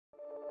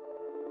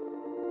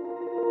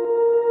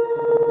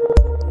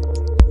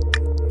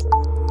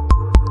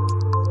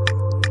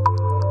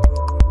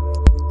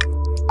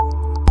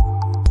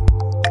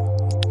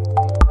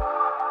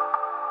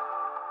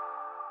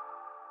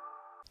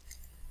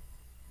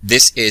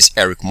This is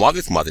Eric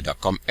Muathe,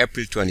 Muathe.com,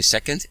 April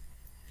 22nd,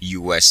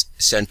 US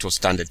Central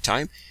Standard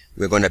Time.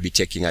 We're going to be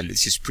taking a look,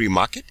 this is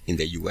pre-market in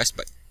the US,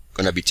 but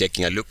going to be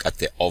taking a look at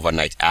the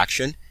overnight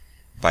action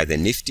by the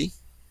Nifty,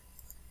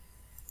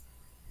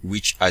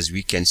 which as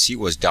we can see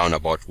was down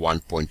about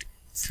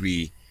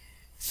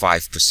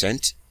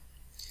 1.35%.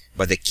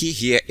 But the key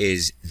here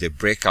is the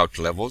breakout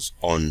levels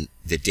on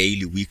the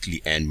daily,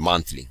 weekly, and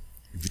monthly.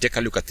 If you take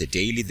a look at the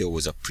daily, there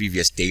was a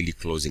previous daily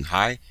closing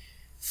high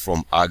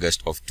from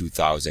August of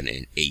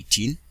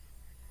 2018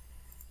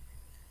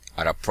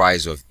 at a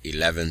price of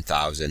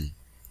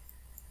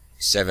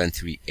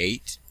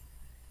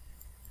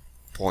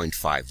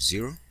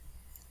 11,738.50,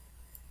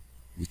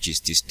 which is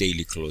this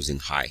daily closing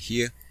high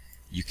here.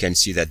 You can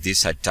see that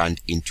this had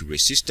turned into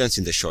resistance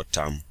in the short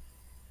term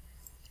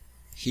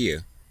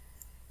here,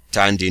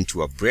 turned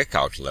into a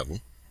breakout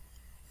level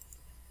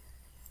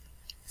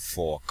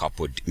for a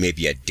couple,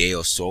 maybe a day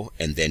or so,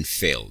 and then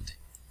failed.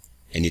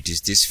 And it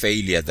is this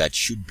failure that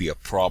should be a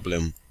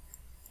problem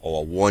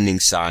or a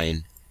warning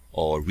sign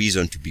or a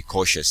reason to be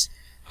cautious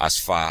as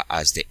far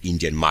as the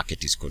Indian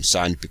market is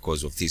concerned,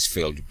 because of this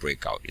failed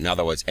breakout. In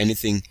other words,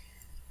 anything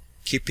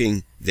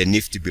keeping the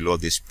Nifty below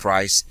this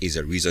price is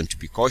a reason to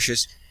be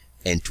cautious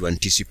and to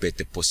anticipate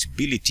the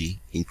possibility,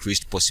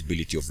 increased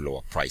possibility of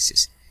lower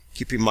prices.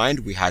 Keep in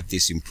mind, we had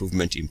this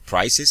improvement in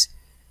prices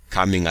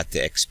coming at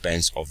the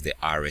expense of the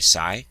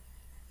RSI,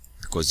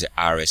 because the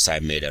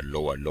RSI made a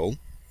lower low.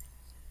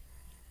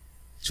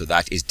 So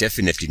that is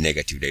definitely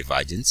negative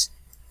divergence.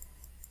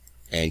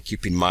 And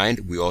keep in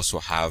mind, we also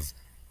have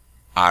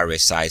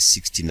RSI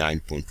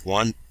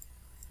 69.1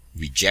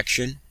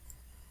 rejection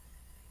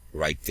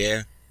right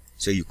there.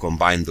 So you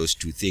combine those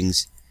two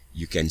things,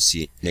 you can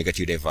see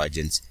negative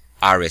divergence,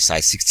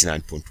 RSI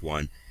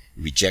 69.1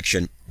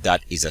 rejection.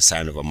 That is a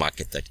sign of a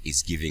market that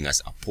is giving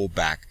us a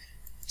pullback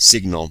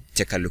signal.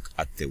 Take a look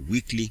at the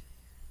weekly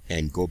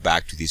and go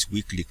back to this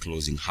weekly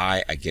closing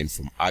high again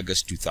from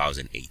August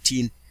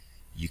 2018.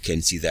 You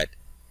can see that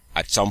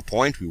at some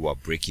point we were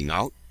breaking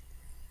out,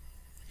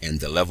 and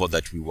the level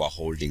that we were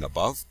holding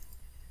above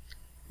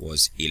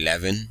was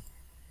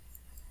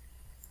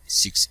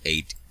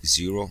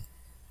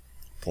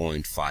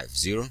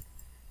 11,680.50.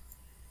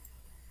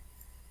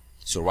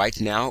 So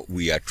right now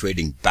we are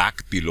trading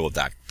back below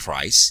that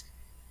price,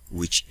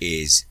 which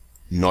is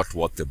not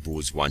what the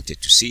bulls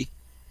wanted to see.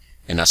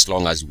 And as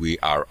long as we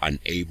are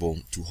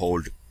unable to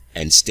hold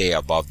and stay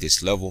above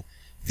this level,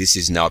 this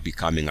is now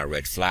becoming a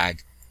red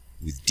flag,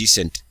 with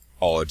decent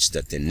odds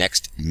that the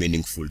next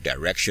meaningful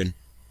direction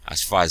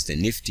as far as the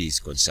Nifty is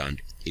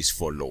concerned is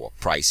for lower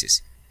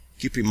prices.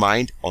 Keep in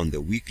mind, on the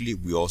weekly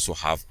we also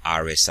have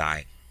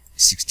RSI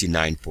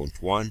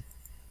 69.1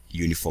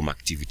 uniform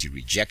activity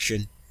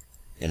rejection,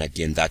 and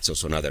again that's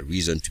also another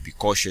reason to be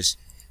cautious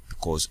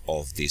because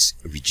of this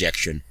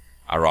rejection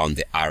around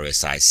the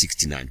RSI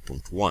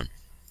 69.1.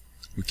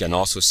 We can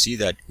also see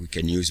that we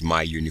can use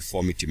my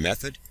uniformity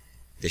method.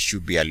 There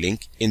should be a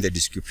link in the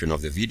description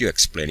of the video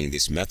explaining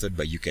this method,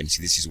 but you can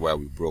see this is where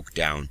we broke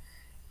down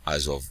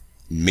as of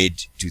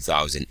mid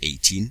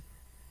 2018,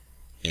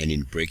 and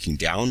in breaking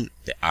down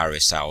the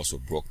RSI also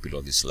broke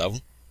below this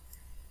level,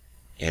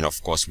 and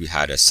of course we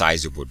had a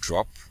sizable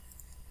drop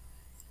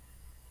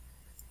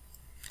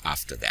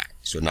after that.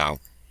 So now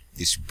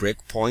this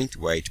break point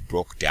where it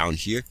broke down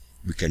here,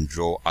 we can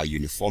draw a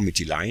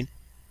uniformity line,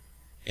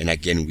 and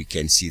again we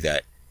can see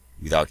that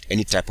without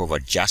any type of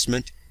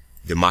adjustment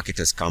the market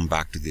has come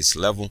back to this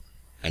level,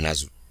 and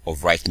as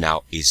of right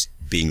now is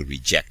being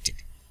rejected.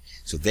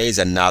 So there is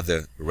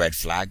another red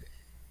flag.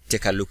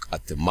 Take a look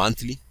at the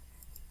monthly,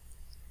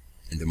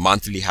 and the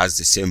monthly has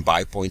the same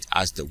buy point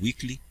as the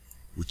weekly,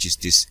 which is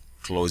this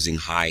closing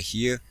high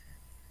here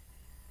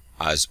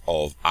as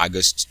of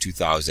August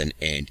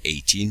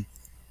 2018.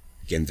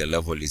 Again, the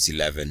level is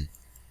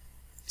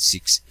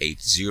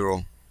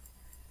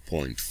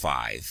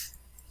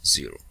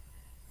 11,680.50.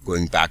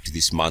 Going back to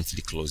this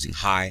monthly closing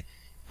high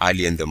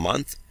early in the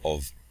month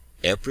of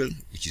April,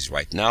 which is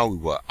right now, we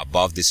were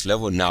above this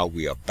level. Now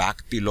we are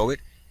back below it.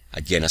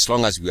 Again, as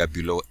long as we are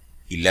below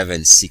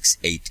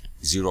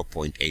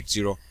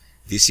 11,680.80,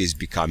 this is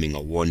becoming a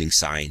warning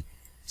sign,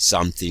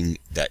 something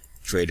that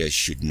traders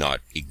should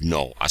not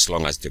ignore as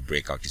long as the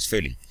breakout is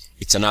failing.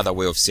 It's another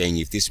way of saying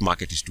if this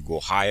market is to go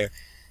higher,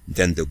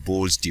 then the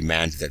bulls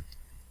demand that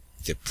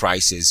the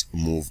prices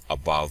move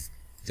above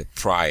the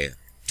prior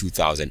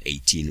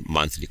 2018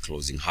 monthly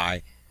closing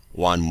high.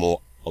 One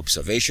more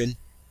observation,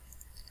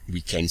 we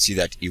can see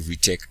that if we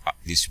take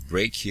this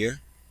break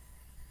here,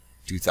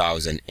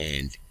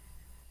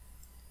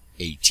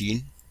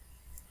 2018,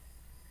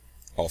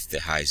 off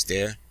the highs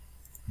there,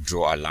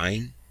 draw a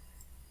line,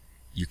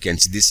 you can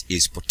see this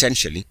is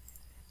potentially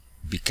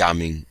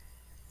becoming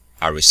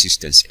a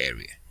resistance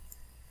area.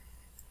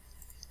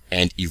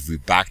 And if we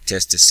back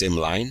test the same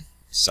line,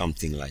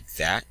 something like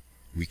that,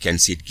 we can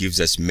see it gives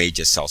us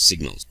major sell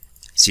signals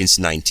since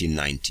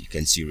 1990. You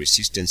can see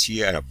resistance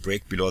here and a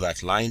break below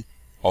that line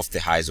off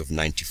the highs of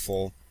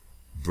 94,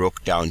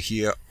 broke down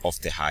here off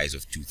the highs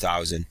of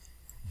 2000,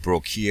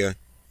 broke here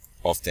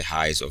off the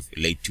highs of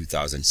late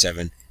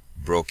 2007,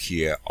 broke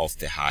here off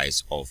the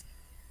highs of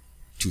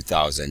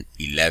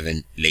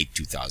 2011, late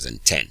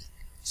 2010.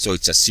 So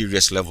it's a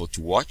serious level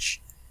to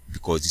watch,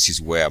 because this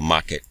is where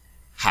market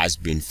has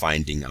been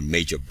finding a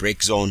major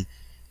break zone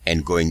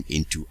and going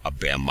into a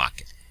bear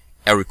market.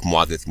 Eric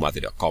Muathe,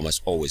 Muathe.com.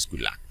 As always,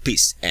 good luck,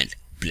 peace, and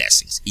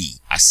blessings.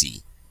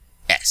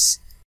 EACS.